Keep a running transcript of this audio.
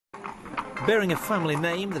Bearing a family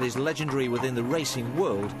name that is legendary within the racing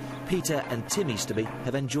world, Peter and Tim Easterby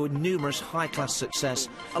have enjoyed numerous high-class success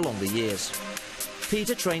along the years.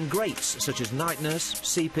 Peter trained greats such as Night Nurse,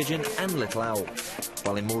 Sea Pigeon and Little Owl,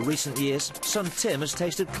 while in more recent years, son Tim has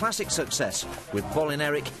tasted classic success with Bolin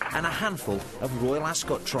Eric and a handful of Royal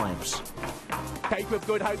Ascot triumphs. Cape of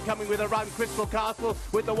Good Hope coming with a run. Crystal Castle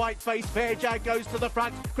with the white face. Fair Jag goes to the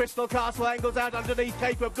front. Crystal Castle angles out underneath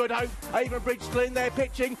Cape of Good Hope. Avonbridge still in there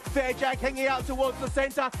pitching. Fair Jag hanging out towards the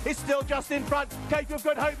centre. Is still just in front. Cape of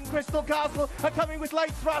Good Hope and Crystal Castle are coming with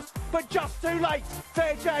late thrust, but just too late.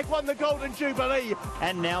 Fair Jag won the Golden Jubilee.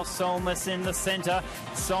 And now Somnus in the centre.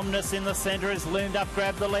 Somnus in the centre has loomed up,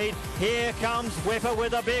 grabbed the lead. Here comes Whipper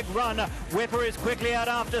with a big run. Whipper is quickly out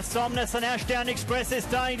after Somnus, and Ashdown Express is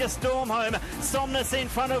starting to storm home. Somnus in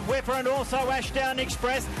front of Whipper and also Ashdown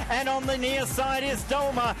Express, and on the near side is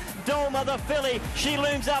Dolma. Dolma the filly, she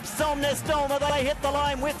looms up. Somnus, Dolma, they hit the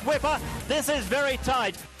line with Whipper. This is very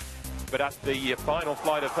tight. But at the final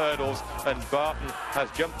flight of hurdles, and Barton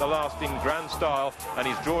has jumped the last in grand style and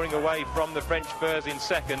is drawing away from the French Furs in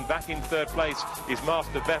second. Back in third place is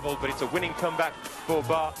Master Bevel, but it's a winning comeback for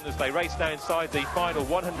Barton as they race now inside the final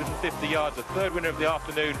 150 yards. The third winner of the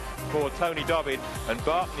afternoon for Tony Dobbin, and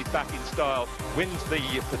Barton is back in style, wins the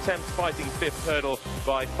Thames Fighting fifth hurdle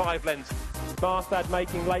by 5 lengths. Marstad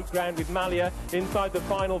making late ground with Malia inside the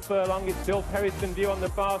final furlong. It's still Periston View on the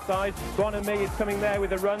far side. Bonamy is coming there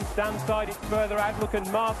with a run. Stan side, it's further out. Look at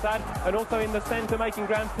Marstad, and also in the centre making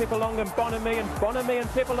ground Pippalong and Bonamy. And Bonamy and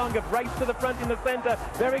Pippalong have raced to the front in the centre.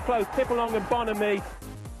 Very close, Pippalong and Bonamy.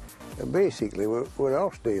 And basically, we're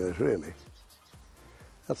horse dealers, really.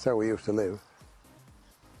 That's how we used to live.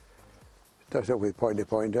 Started off with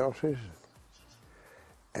point-to-point horses.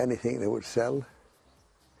 Anything that would sell.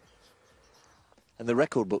 And the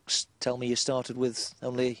record books tell me you started with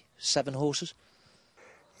only 7 horses?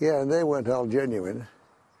 Yeah, and they weren't all genuine.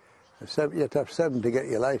 You had to have 7 to get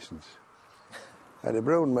your licence. I had a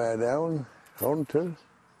brown mare down, Hunter,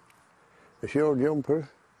 a show jumper,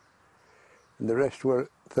 and the rest were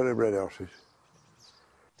thoroughbred horses.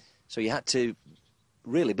 So you had to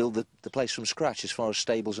really build the place from scratch as far as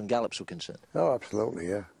stables and gallops were concerned? Oh, absolutely,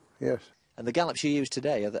 yeah, yes. And the gallops you use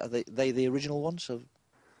today, are they the original ones? Or?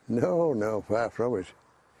 No, no, far from it.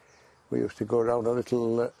 We used to go around a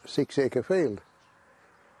little 6-acre field.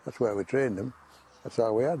 That's where we trained them. That's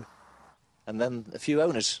all we had. And then a few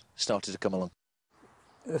owners started to come along.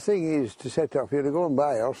 The thing is, to set off, you have to go and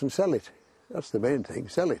buy a horse and sell it. That's the main thing,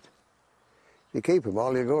 sell it. If you keep them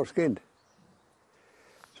all, you go skinned.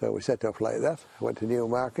 So we set off like that. Went to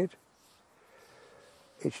Newmarket.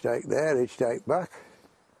 Hitchhike there, hitchhike back.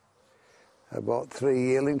 I bought 3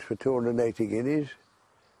 yearlings for 280 guineas.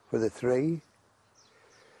 For the 3.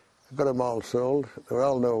 I got them all sold. They were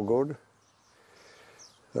all no good.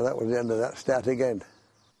 So that was the end of that. Start again.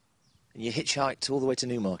 And you hitchhiked all the way to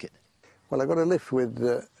Newmarket? Well, I got a lift with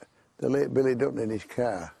the late Billy Dutton in his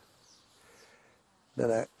car.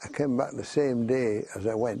 Then I came back the same day as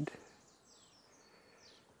I went.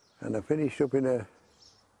 And I finished up in a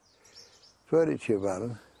furniture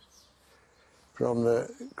van from the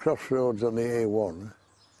crossroads on the A1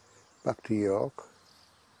 back to York.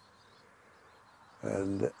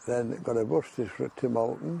 And then got a bus to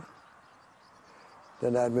Malton.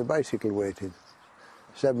 Then I had my bicycle waiting,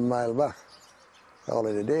 7 mile back, all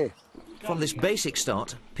in a day. From this basic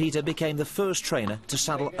start, Peter became the first trainer to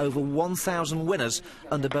saddle over 1,000 winners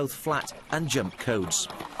under both flat and jump codes.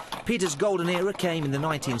 Peter's golden era came in the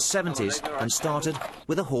 1970s and started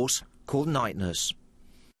with a horse called Night Nurse.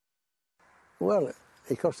 Well,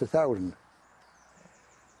 he cost 1,000.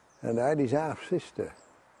 And I had his half-sister,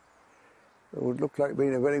 who would look like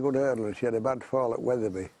being a very good hurdler. She had a bad fall at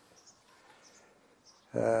Wetherby.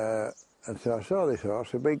 And so I saw this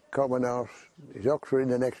horse, a big common horse. His Oxford in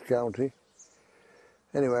the next county.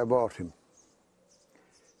 Anyway, I bought him.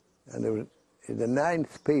 And there was the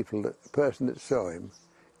 9th person that saw him,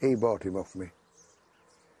 he bought him off me.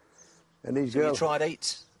 And his girl, you tried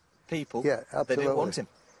 8 people? Yeah, absolutely. They didn't want him?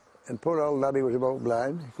 And poor old laddie was about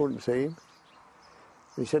blind, he couldn't see him.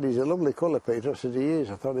 He said, he's a lovely colour, Peter. I said, he is.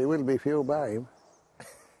 I thought he will be if you buy him.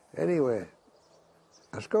 Anyway,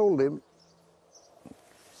 I scolded him.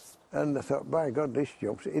 And I thought, by God, this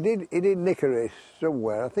jumps. He did nick a race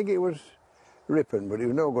somewhere. I think it was Ripon, but he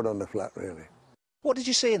was no good on the flat, really. What did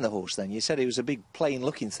you see in the horse, then? You said he was a big,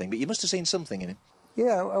 plain-looking thing, but you must have seen something in him.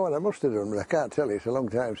 Yeah, well, I must have done, but I can't tell you. It's a long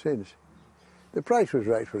time since. The price was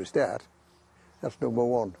right for a start. That's number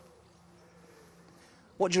 1.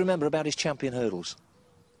 What do you remember about his champion hurdles?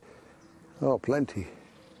 Oh, plenty.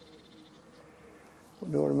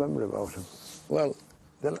 What do I remember about him? Well,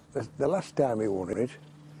 the last time he won it,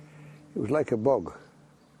 It was like a bog,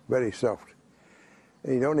 very soft.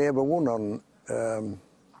 And he'd only ever won on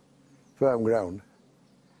firm ground.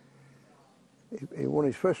 He won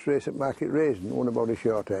his first race at Market Raisin, won about a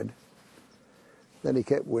short head. Then he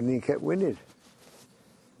kept winning.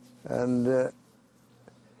 And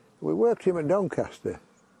we worked him at Doncaster.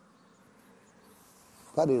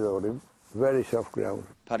 Paddy rode him, very soft ground.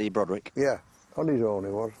 Paddy Broderick. Yeah, on his own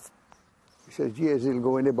he was. He says, years he'll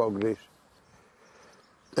go in the bog this.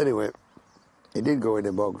 Anyway, he did go in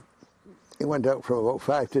the bog. He went out from about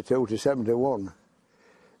 5-2 to 7-1.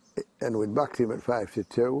 And we'd backed him at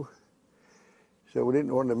 5-2. So we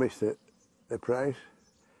didn't want to miss the price.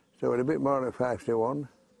 So we had a bit more than 5-1.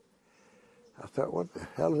 I thought, what the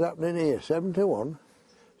hell's happening here? 7-1?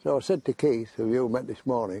 So I said to Keith, who you met this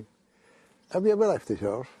morning, have you ever left this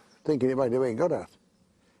horse? Thinking he might have been got at.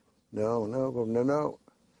 No.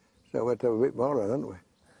 So we had to have a bit more, hadn't we?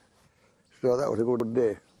 So that was a good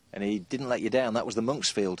day. And he didn't let you down. That was the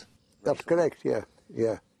Monksfield. That's correct, yeah.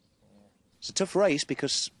 It's a tough race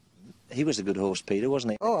because he was a good horse, Peter,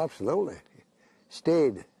 wasn't he? Oh, absolutely.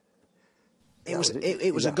 Stayed. It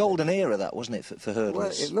was a golden era, that, wasn't it, for hurdlers?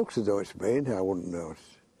 Well, it looks as though it's been. I wouldn't know.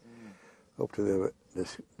 It's up to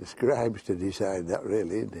the scribes to decide that,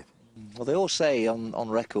 really, isn't it? Well, they all say on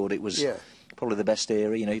record it was probably the best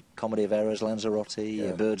era, you know, Comedy of Errors,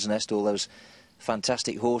 Lanzarote, Bird's Nest, all those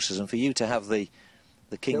fantastic horses. And for you to have the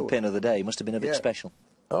kingpin of the day must have been a bit special.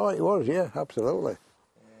 Oh, it was, yeah, absolutely.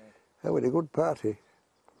 That was a good party.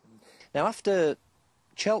 Now, after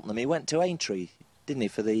Cheltenham, he went to Aintree, didn't he,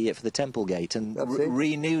 for the Temple Gate, and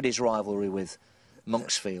renewed his rivalry with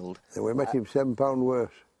Monksfield. And we met him £7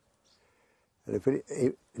 worse. And I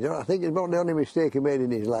think it's about the only mistake he made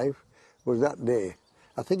in his life was that day.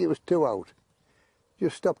 I think it was 2 out.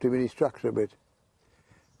 Just stopped him in his tracks a bit.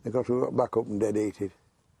 Because we got back up and dead heated.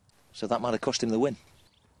 So that might have cost him the win?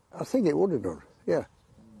 I think it would have done, yeah.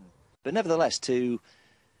 But nevertheless, to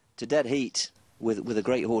dead heat with a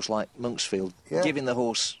great horse like Monksfield, giving the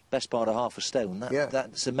horse best part of half a stone,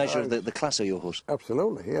 that's a measure of the class of your horse.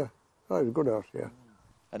 Absolutely, yeah. Oh, it was a good horse, yeah.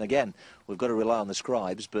 And again, we've got to rely on the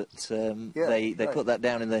scribes, but they put that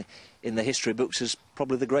down in the history books as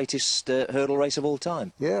probably the greatest hurdle race of all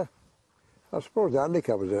time. Yeah. I suppose the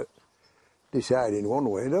handicappers decide in one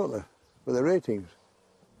way, don't they, for the ratings.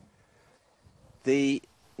 The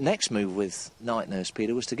next move with Night Nurse,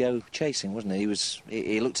 Peter, was to go chasing, wasn't he?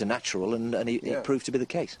 He looked a natural, and it proved to be the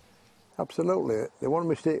case. Absolutely. The one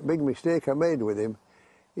big mistake I made with him,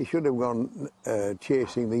 he should have gone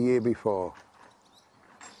chasing the year before.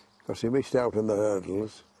 Because he missed out on the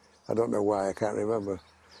hurdles. I don't know why, I can't remember.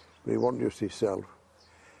 But he wasn't just himself.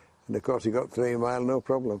 And of course he got 3 mile, no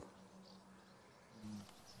problem.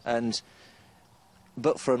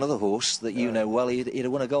 But for another horse that you know well, he'd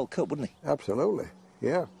have won a Gold Cup, wouldn't he? Absolutely,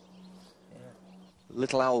 yeah.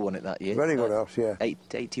 Little Owl won it that year. Very good horse, yeah.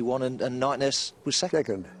 81, and Night Nurse was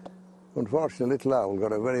second. Unfortunately, Little Owl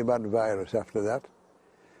got a very bad virus after that.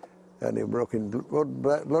 And he broke in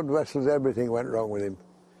blood vessels, everything went wrong with him.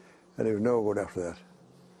 And he was no good after that.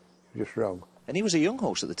 He was just wrong. And he was a young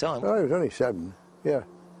horse at the time. Oh, he was only 7, yeah.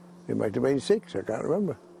 He might have been 6, I can't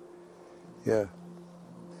remember. Yeah.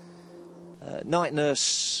 Night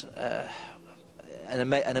Nurse,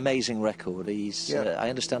 an amazing record. I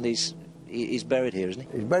understand he's buried here, isn't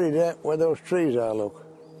he? He's buried there where those trees are, look.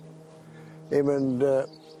 Him and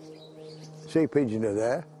Sea Pigeon are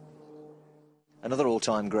there. Another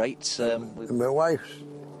all-time great.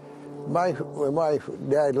 My wife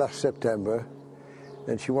died last September,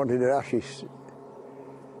 and she wanted her ashes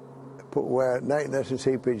put where Night Nurse and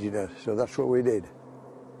Sea Pigeon are, so that's what we did.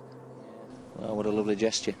 Well, what a lovely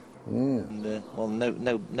gesture. And, well,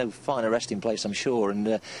 no finer resting place, I'm sure.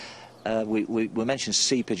 And we mentioned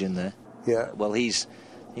Sea Pigeon there. Yeah. Well, he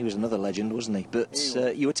was another legend, wasn't he?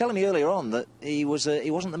 But you were telling me earlier on that he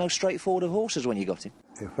wasn't the most straightforward of horses when you got him.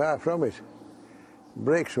 Far from it.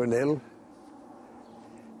 Brakes were nil.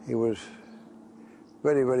 He was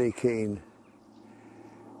very, very keen.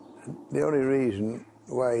 The only reason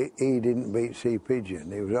why he didn't beat Sea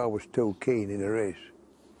Pigeon, he was always too keen in a race.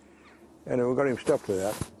 And we got him stopped with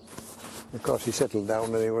that. Of course, he settled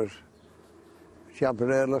down and he was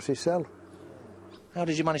champion hurdler himself. How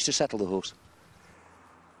did you manage to settle the horse?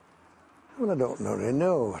 Well, I don't really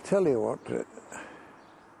know. I tell you what,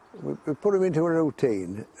 we put him into a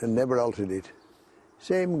routine and never altered it.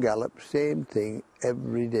 Same gallop, same thing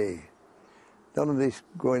every day. None of this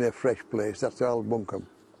going a fresh place, that's all bunkum.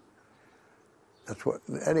 That's what,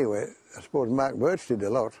 anyway, I suppose Mark Birch did a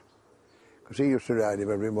lot, because he used to ride him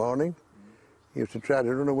every morning. He used to try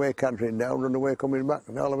to run away cantering down, run away coming back,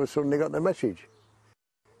 and all of a sudden he got the message.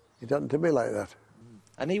 It happened to be like that.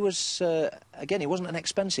 And he was, again, he wasn't an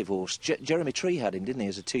expensive horse. Jeremy Tree had him, didn't he,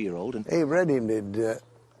 as a 2-year-old? And He bred him, did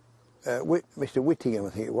Mr. Whittingham, I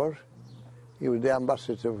think it was. He was the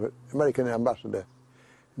ambassador, American ambassador.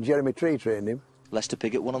 Jeremy Tree trained him. Lester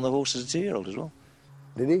Piggott won on the horse as a 2-year-old as well.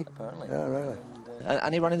 Did he? Apparently. Oh, really?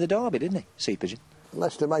 And he ran in the Derby, didn't he, Sea Pigeon?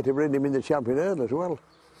 Lester might have ridden him in the Champion Hurdle as well.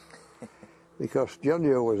 Because John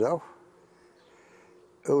Joe was off.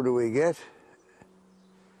 Who do we get?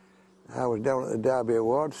 I was down at the Derby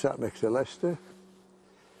Awards, sat next to Lester.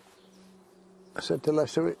 I said to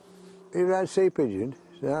Lester, "You ride Sea Pigeon?"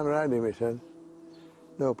 He said, "I'm riding him," he said.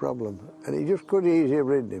 "No problem." And he just could easily have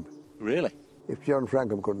ridden him. Really? If John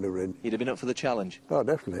Frankham couldn't have ridden. He'd have been up for the challenge. Oh,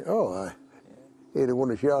 definitely. Oh, aye. He'd have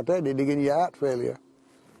won a short head. He'd have given you heart failure.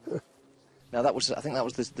 Now, I think that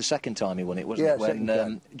was the second time he won it, wasn't Yeah, it?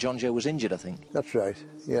 When John Joe was injured, I think. That's right,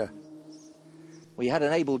 yeah. Well, you had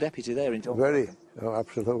an able deputy there in John Very. Frankham. Oh,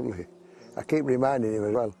 absolutely. I keep reminding him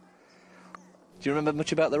as well. Do you remember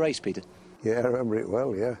much about the race, Peter? Yeah, I remember it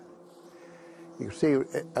well, yeah. You can see,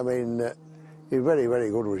 I mean, he was very, very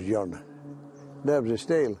good, was John. Nerves of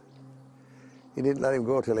steel. He didn't let him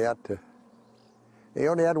go till he had to. He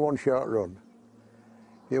only had one short run.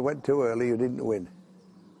 If you went too early, you didn't win.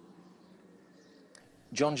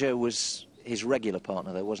 John Joe was his regular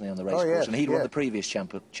partner, though, wasn't he, on the race Oh, course? yes, And he'd yeah. won the previous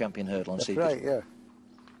champion hurdle on That's Sea right, Pigeon.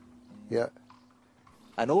 yeah. Yeah.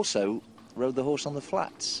 And also rode the horse on the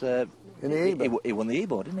flats. In the Ebor. He won the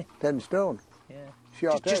Ebor, didn't he? 10 stone. Yeah.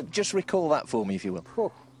 Short head. Just recall that for me, if you will.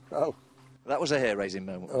 Oh, well, That was a hair-raising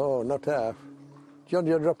moment. oh, not half. John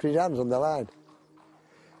Joe dropped his hands on the line.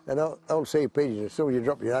 And old Sea Pigeon, as soon as you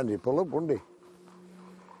drop your hand, he'd pull up, wouldn't he?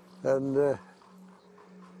 And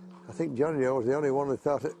I think John Joe was the only one who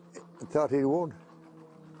thought he'd won.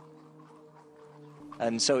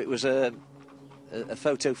 And so it was a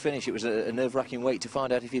photo finish. It was a nerve-wracking wait to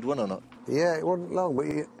find out if he'd won or not. Yeah, it wasn't long, but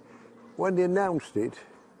when they announced it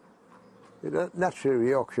naturally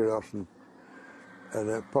Yorkshire horse and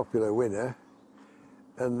a popular winner,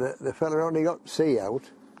 and the fella only got C out.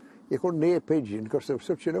 You couldn't hear Pigeon because there was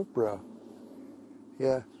such an uproar.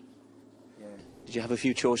 Yeah. Did you have a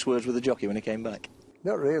few choice words with the jockey when he came back?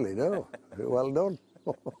 Not really, no. Well done.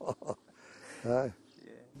 Aye.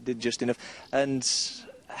 Did just enough. And,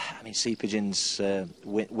 I mean, Sea Pigeon's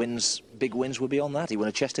wins, big wins were beyond that. He won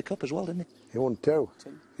a Chester Cup as well, didn't he? He won 2.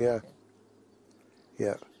 Yeah.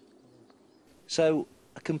 Yeah. So,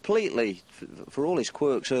 a completely, for all his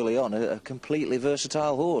quirks early on, a completely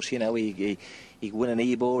versatile horse. You know, he'd win an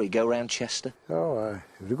Ebor, he'd go round Chester. Oh, aye.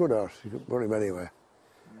 He was a good horse. You could put him anywhere.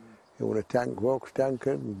 He won a Vaux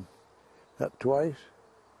Tankard and that twice.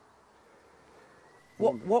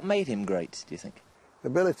 What made him great, do you think?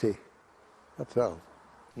 Ability. That's all.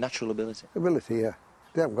 Natural ability. Ability, yeah.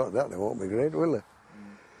 If they haven't got that, they won't be great, will they?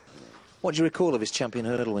 What do you recall of his champion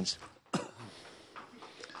hurdle wins?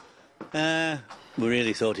 We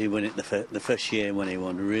really thought he'd win it the first year when he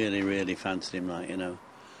won. Really, really fancied him, like, you know,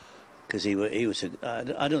 because he was. I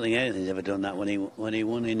don't think anything's ever done that when he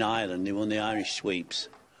won in Ireland. He won the Irish sweeps.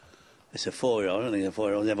 It's a 4-year-old. I don't think a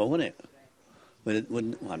 4-year-old's ever won it. I don't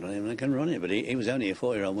even think he can run it, but he was only a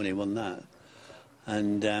 4-year-old when he won that,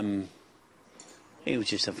 and he was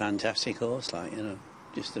just a fantastic horse, like, you know,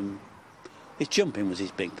 just his jumping was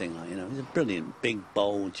his big thing, like, you know, he's a brilliant, big,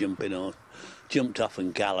 bold jumping horse. Jumped off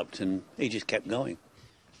and galloped, and he just kept going.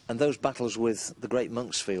 And those battles with the great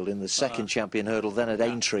Monksfield in the second champion hurdle, then at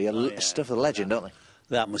Aintree, stuff of legend, aren't they?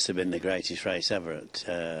 That must have been the greatest race ever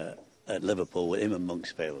at Liverpool with him and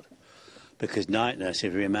Monksfield, because Night Nurse,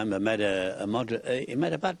 if you remember, made a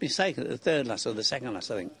bad mistake at the third last or the second last,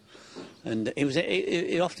 I think, and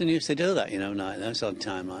he often used to do that, you know, Night Nurse on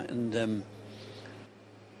time, like, and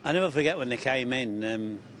I never forget when they came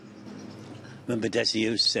in. Remember Desi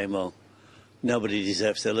used to say, well, nobody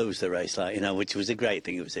deserves to lose the race, like, you know, which was a great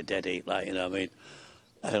thing. It was a dead heat, like, you know, I mean,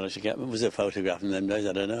 I don't know if you get, was there a photograph in them days?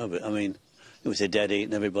 I don't know, but I mean, it was a dead heat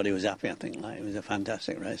and everybody was happy, I think, like, it was a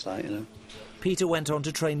fantastic race, like, you know. Peter went on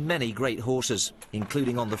to train many great horses,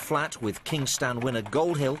 including on the flat with Kingstan winner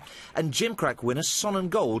Goldhill and Gimcrack winner Son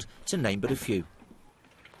and Gold, to name but a few.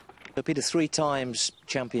 So Peter, 3 times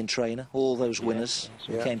champion trainer, all those winners.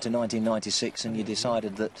 You came to 1996 and you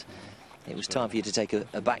decided that it was time for you to take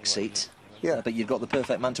a back seat. Yeah. But you've got the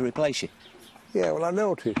perfect man to replace you. Yeah, well, I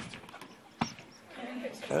noticed.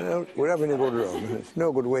 We're having a good run. It's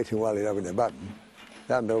no good waiting while you're having a bad one.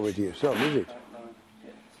 Hand over to your son, is it?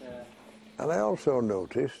 And I also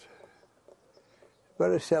noticed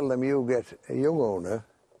very seldom you get a young owner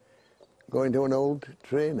going to an old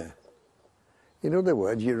trainer. In other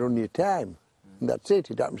words, you run your time. And that's it.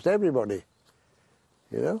 It happens to everybody.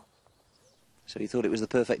 You know? So you thought it was the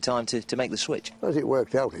perfect time to make the switch? As it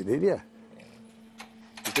worked out, it did, yeah.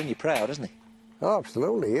 He's done you proud, hasn't he? Oh,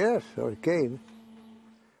 absolutely, yes. I was keen.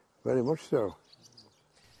 Very much so.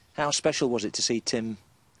 How special was it to see Tim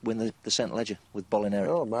win the St Leger with Bolin-Eric?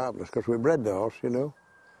 Oh, marvellous, because we bred the horse, you know,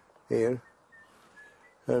 here.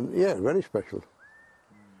 And, yeah, very special.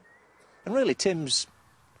 And really, Tim's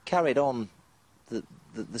carried on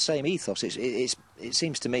the same ethos. It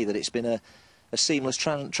seems to me that it's been a seamless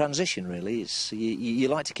transition, really. You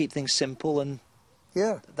like to keep things simple, and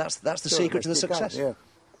yeah, that's the secret to the success. Yeah,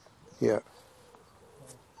 yeah.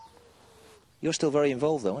 You're still very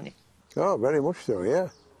involved, though, aren't you? Oh, very much so, yeah.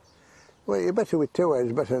 Well, you're better with two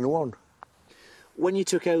heads, better than one. When you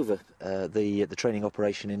took over the training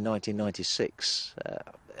operation in 1996,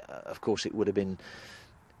 of course it would have been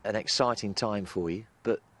an exciting time for you,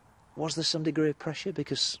 but was there some degree of pressure?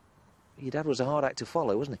 Because your dad was a hard act to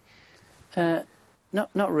follow, wasn't he?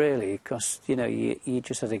 Not really, because, you know, you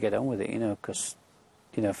just had to get on with it, you know, because,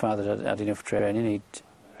 you know, Father had enough training, he'd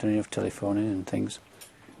done enough telephoning and things.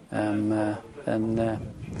 And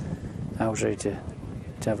I was ready to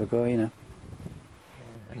have a go, you know.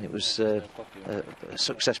 And it was a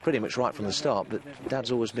success pretty much right from the start, but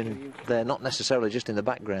Dad's always been there, not necessarily just in the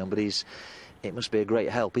background, but it must be a great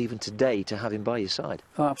help, even today, to have him by your side.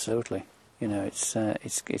 Oh, absolutely. You know, it's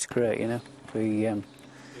great, you know.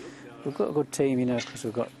 We've got a good team, you know, because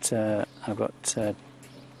I've got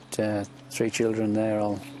 3 children there,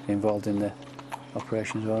 all involved in the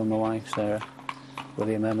operation as well. My wife, Sarah,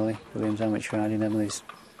 Emily. William's amateur riding, Emily's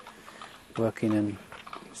working and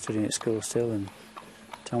studying at school still, and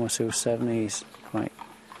Thomas, who's 7, he's quite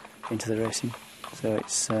into the racing. So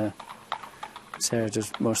it's Sarah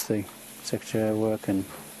does most of the secretarial work and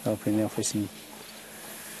helping the office and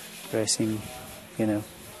racing, you know.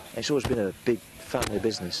 It's always been a big family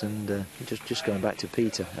business, and just going back to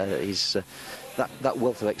Peter, he's that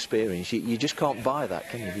wealth of experience. You just can't buy that,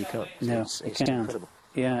 can you? You can't. No, it's you can't. incredible.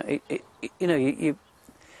 Yeah, you know,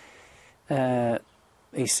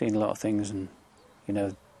 he's seen a lot of things, and you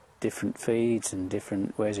know, different feeds and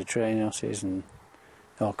different ways of training horses, and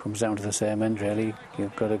it all comes down to the same end, really.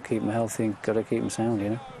 You've got to keep them healthy, and got to keep them sound, you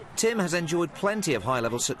know. Tim has enjoyed plenty of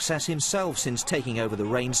high-level success himself since taking over the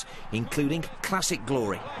reins, including classic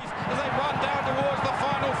glory. As they run down towards the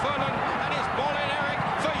final furlong, and it's Bolin-Eric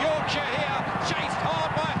for Yorkshire here, chased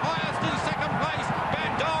hard by Highest in second place,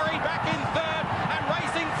 Bandari back in third, and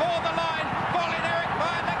racing for the line, Bolin-Eric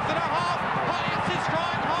by a length and a half, Highest is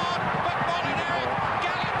trying hard, but Bolin-Eric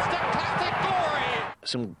gallops to classic glory.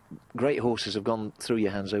 Some great horses have gone through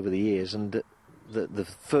your hands over the years, and the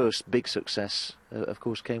first big success, of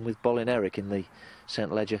course, came with Bolin-Eric in the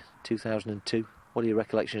St Leger 2002. What are your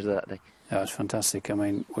recollections of that day? That was fantastic. I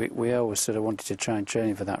mean, we always sort of wanted to try and train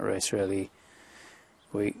him for that race, really.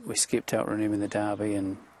 We skipped out running him in the Derby,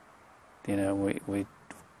 and, you know, we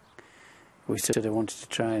sort of wanted to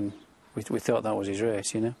try and... We thought that was his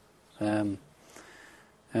race, you know.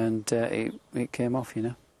 It came off, you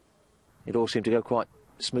know. It all seemed to go quite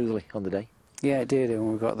smoothly on the day. Yeah, it did, and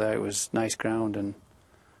when we got there it was nice ground, and,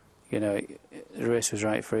 you know, the race was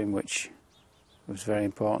right for him, which was very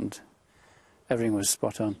important. Everything was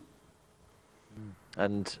spot on.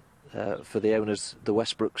 And for the owners, the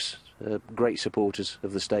Westbrooks, great supporters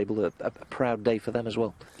of the stable, a proud day for them as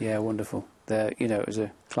well. Yeah, wonderful. You know, it was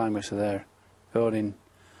a climax of their owning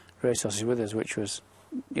racehorses with us, which was,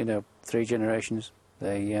 you know, 3 generations.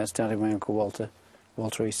 They started with my Uncle Walter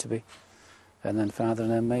Easterby, and then Father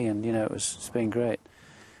and then me, and, you know, it's been great.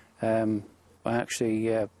 I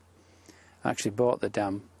actually bought the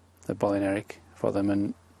dam, the Bolin-Eric, for them,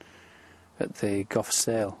 and at the Gough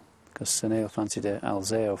sale, because Sir Neil fancied a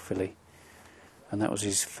Alzeo filly, and that was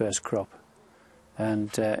his first crop.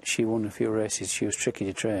 And she won a few races. She was tricky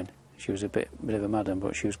to train. She was a bit of a madam,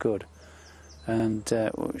 but she was good. And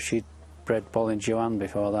she'd bred Bolin Joanne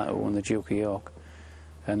before that, who won the Duke of York.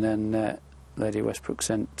 And then Lady Westbrook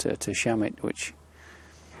sent to Shamit, which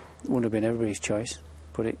wouldn't have been everybody's choice,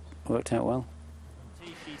 but it worked out well.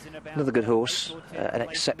 Another good horse, an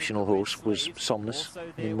exceptional horse, was Somnus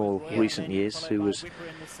in more recent years, who was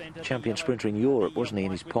champion sprinter in Europe, wasn't he,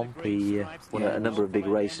 in his pomp? He won a number of big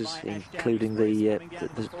races, including the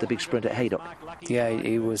big sprint at Haydock. Yeah,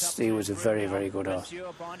 he was a very, very good horse.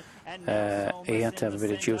 He had to have a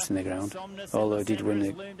bit of juice in the ground, although he did win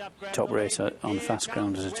the top race on fast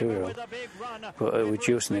ground as a 2-year-old. But with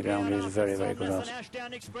juice in the ground, he was a very, very good horse.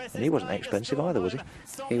 And he wasn't expensive either, was he?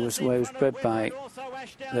 He was bred by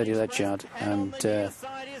Lady Ledyard, and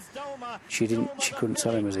she couldn't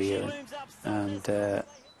sell him as a yearling. And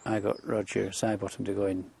I got Roger Sidebottom to go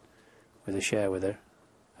in with a share with her.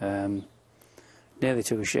 Nearly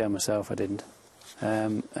took a share myself, I didn't.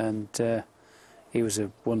 and he was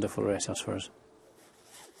a wonderful racehorse for us.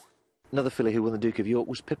 Another filly who won the Duke of York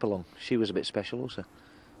was Pipalong. She was a bit special also.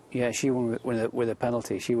 Yeah, she won with a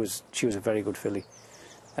penalty. She was a very good filly.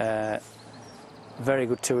 Very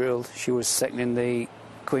good 2-year-old. She was second in the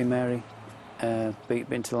Queen Mary, beat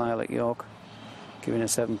Binta Lyle at York, giving her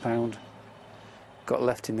 £7. Got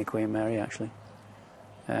left in the Queen Mary actually,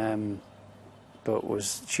 but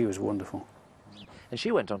she was wonderful. And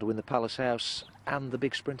she went on to win the Palace House and the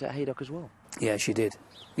big sprint at Haydock as well. Yeah, she did.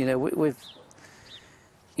 You know, we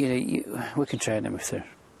can train them if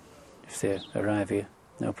they arrive here,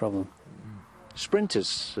 no problem.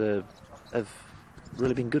 Sprinters have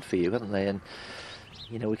really been good for you, haven't they? And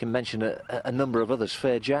you know, we can mention a number of others.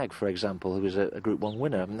 Fair Jag, for example, who was a Group 1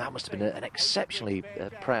 winner. I mean, that must have been an exceptionally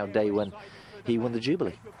proud day when he won the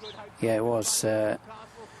Jubilee. Yeah, it was. And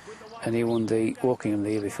he won the Wokingham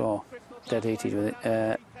the year before, dead heated with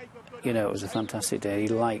it. You know, it was a fantastic day. He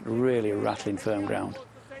liked really rattling firm ground,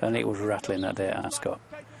 and it was rattling that day at Ascot.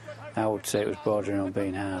 I would say it was bordering on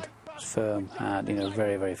being hard. It was firm, hard, you know,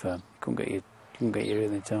 very, very firm. Couldn't get you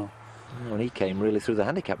really at all. Oh, and he came really through the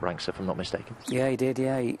handicap ranks, if I'm not mistaken. Yeah, he did.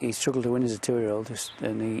 Yeah, he struggled to win as a 2-year-old,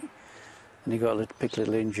 and he got a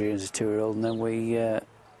little injury as a 2-year-old, and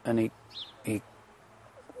then he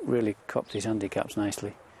really copped his handicaps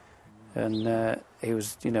nicely, and he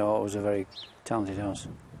was, you know, always a very talented horse.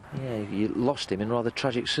 Yeah, you lost him in rather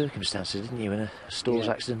tragic circumstances, didn't you, in a stalls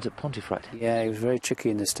accident at Pontefract? Yeah, he was very tricky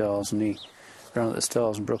in the stalls, and he ran at the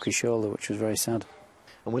stalls and broke his shoulder, which was very sad.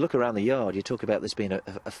 And we look around the yard, you talk about this being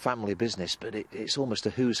a family business, but it's almost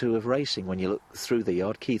a who's who of racing when you look through the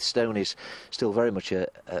yard. Keith Stone is still very much a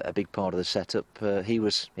big part of the setup. He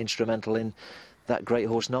was instrumental in that great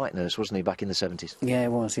horse Night Nurse, wasn't he, back in the 70s? Yeah,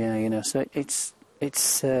 it was, yeah, you know, so it's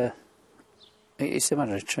a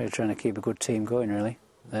matter of trying to keep a good team going, really.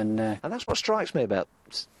 And that's what strikes me about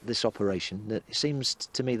this operation, that it seems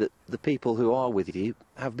to me that the people who are with you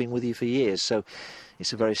have been with you for years, so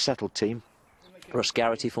it's a very settled team. Ross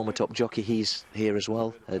Garrity, former top jockey, he's here as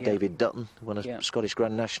well. David Dutton, won a Scottish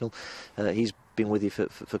Grand National. He's been with you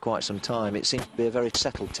for quite some time. It seems to be a very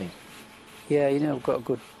settled team. Yeah, you know, we've got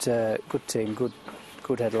a good team,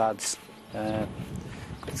 good head lads. Got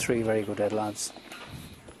 3 very good head lads.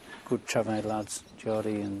 Good travelling head lads,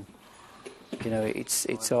 Geordie, and you know,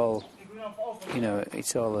 it's all, you know,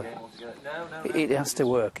 it's all it has to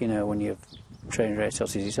work, you know, when you've trained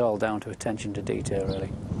racehorses. It's all down to attention to detail,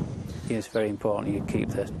 really. It's very important you keep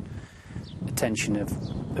the attention of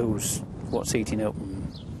what's eating up,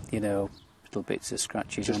 and, you know, little bits of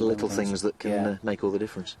scratches. Just little things that can make all the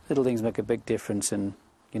difference. Little things make a big difference, and,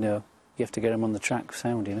 you know, you have to get them on the track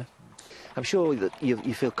sound, you know. I'm sure that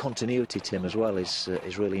you feel continuity, Tim, as well is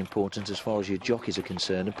really important as far as your jockeys are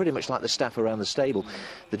concerned, and pretty much like the staff around the stable,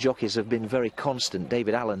 the jockeys have been very constant.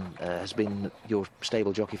 David Allen has been your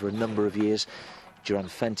stable jockey for a number of years. Duran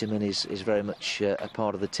Fentiman is very much a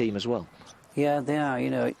part of the team as well. Yeah, they are,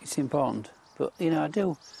 you know, it's important. But, you know,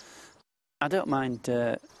 I don't mind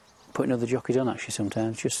putting other jockeys on, actually,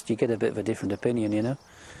 sometimes. Just you get a bit of a different opinion, you know.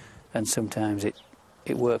 And sometimes it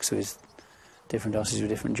works with different horses with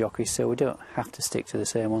different jockeys, so we don't have to stick to the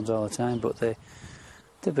same ones all the time, but they've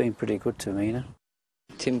been pretty good to me, you know.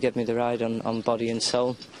 Tim gave me the ride on Body and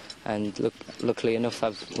Soul, and luckily enough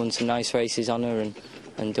I've won some nice races on her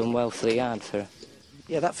and done well for the yard for her.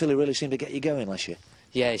 Yeah, that filly really seemed to get you going last year.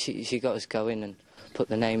 Yeah, she got us going and put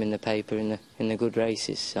the name in the paper in the good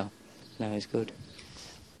races, so now it's good.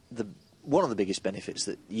 One of the biggest benefits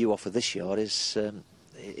that you offer this yard is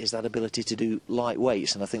that ability to do light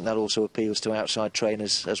weights, and I think that also appeals to outside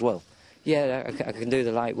trainers as well. Yeah, I can do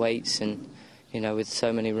the light weights, and, you know, with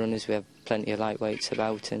so many runners we have plenty of light weights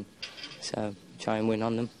about, and so try and win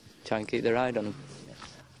on them, try and keep the ride on them.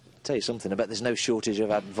 Tell you something, I bet there's no shortage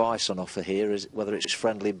of advice on offer here, whether it's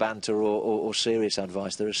friendly banter or serious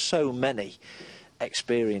advice. There are so many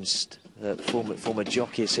experienced former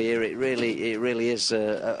jockeys here. It really is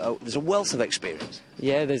there's a wealth of experience.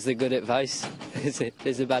 Yeah, there's the good advice, there's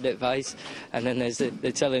the bad advice, and then there's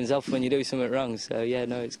the tellings off when you do something wrong. So yeah,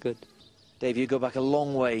 no, it's good. Dave, you go back a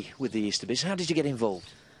long way with the Easterbys. How did you get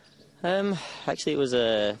involved? Actually, it was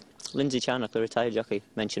Lindsay Charnock, a retired jockey,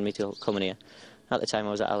 mentioned me to coming here. At the time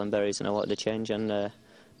I was at Allen Berry's and I wanted to change, and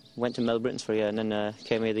went to Mel Britain's for a year, and then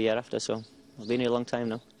came here the year after, so I've been here a long time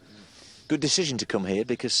now. Good decision to come here,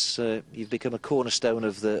 because you've become a cornerstone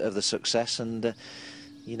of the success, and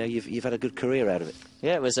you know, you've had a good career out of it.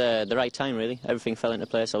 Yeah, it was the right time, really. Everything fell into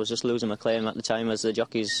place. I was just losing my claim at the time as the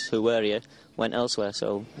jockeys who were here went elsewhere,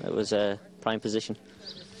 so it was a prime position.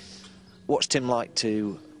 What's Tim like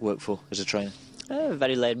to work for as a trainer?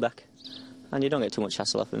 Very laid back. and you don't get too much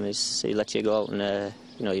hassle off him. He lets you go out and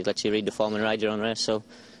you know, he lets you read the form and ride your own race, so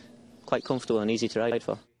quite comfortable and easy to ride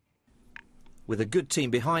for. With a good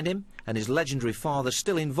team behind him and his legendary father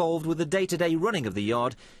still involved with the day-to-day running of the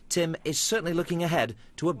yard, Tim is certainly looking ahead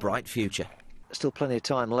to a bright future. Still plenty of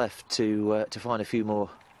time left to find a few more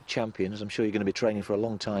champions. I'm sure you're going to be training for a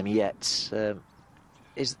long time yet.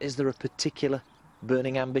 Is there a particular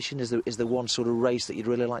burning ambition? Is there one sort of race that you'd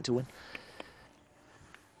really like to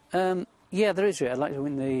win? Yeah, there is. I'd like to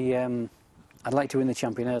win the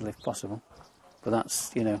champion hurdle if possible, but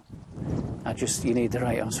that's, you know, you need the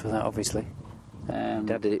right horse for that, obviously.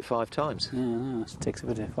 Dad did it 5 times. Yeah, no, it takes a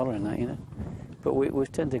bit of following that, you know. But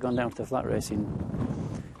we've tended to go down to the flat racing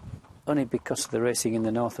only because of the racing in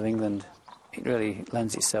the north of England. It really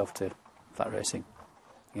lends itself to flat racing.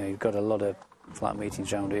 You know, you've got a lot of flat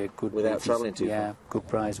meetings around here. Good without meetings, travelling too far. Yeah, good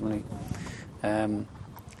prize money.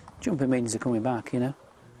 Jumping meetings are coming back, you know.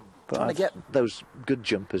 But trying to get those good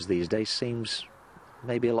jumpers these days seems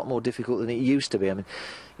maybe a lot more difficult than it used to be. I mean,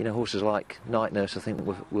 you know, horses like Night Nurse, I think,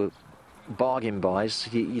 were bargain buys.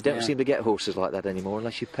 You don't seem to get horses like that anymore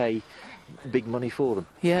unless you pay big money for them.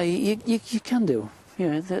 Yeah, you can do. You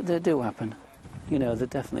know, they do happen. You know, they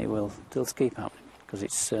definitely will. They'll keep happening because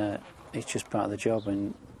it's just part of the job,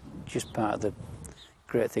 and just part of the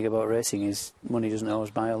great thing about racing is money doesn't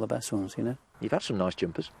always buy all the best ones, you know. You've had some nice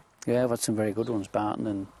jumpers. Yeah, I've had some very good ones, Barton,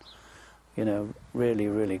 and, you know, really,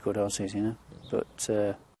 really good horses, you know.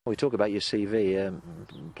 But we talk about your CV,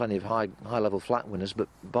 plenty of high-level flat winners, but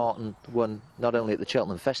Barton won not only at the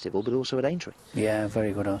Cheltenham Festival but also at Aintree. Yeah,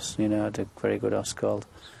 very good horse. You know, I had a very good horse called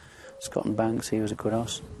Scott and Banks. He was a good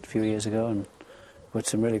horse a few years ago, and with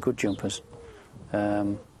some really good jumpers.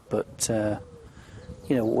 But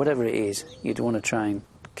you know, whatever it is, you'd want to try and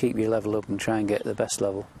keep your level up and try and get the best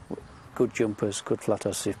level. Good jumpers, good flat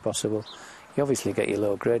horses if possible. You obviously get your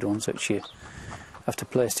lower grade ones which you have to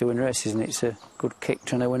place to win races, and it's a good kick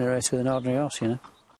trying to win a race with an ordinary horse, you know.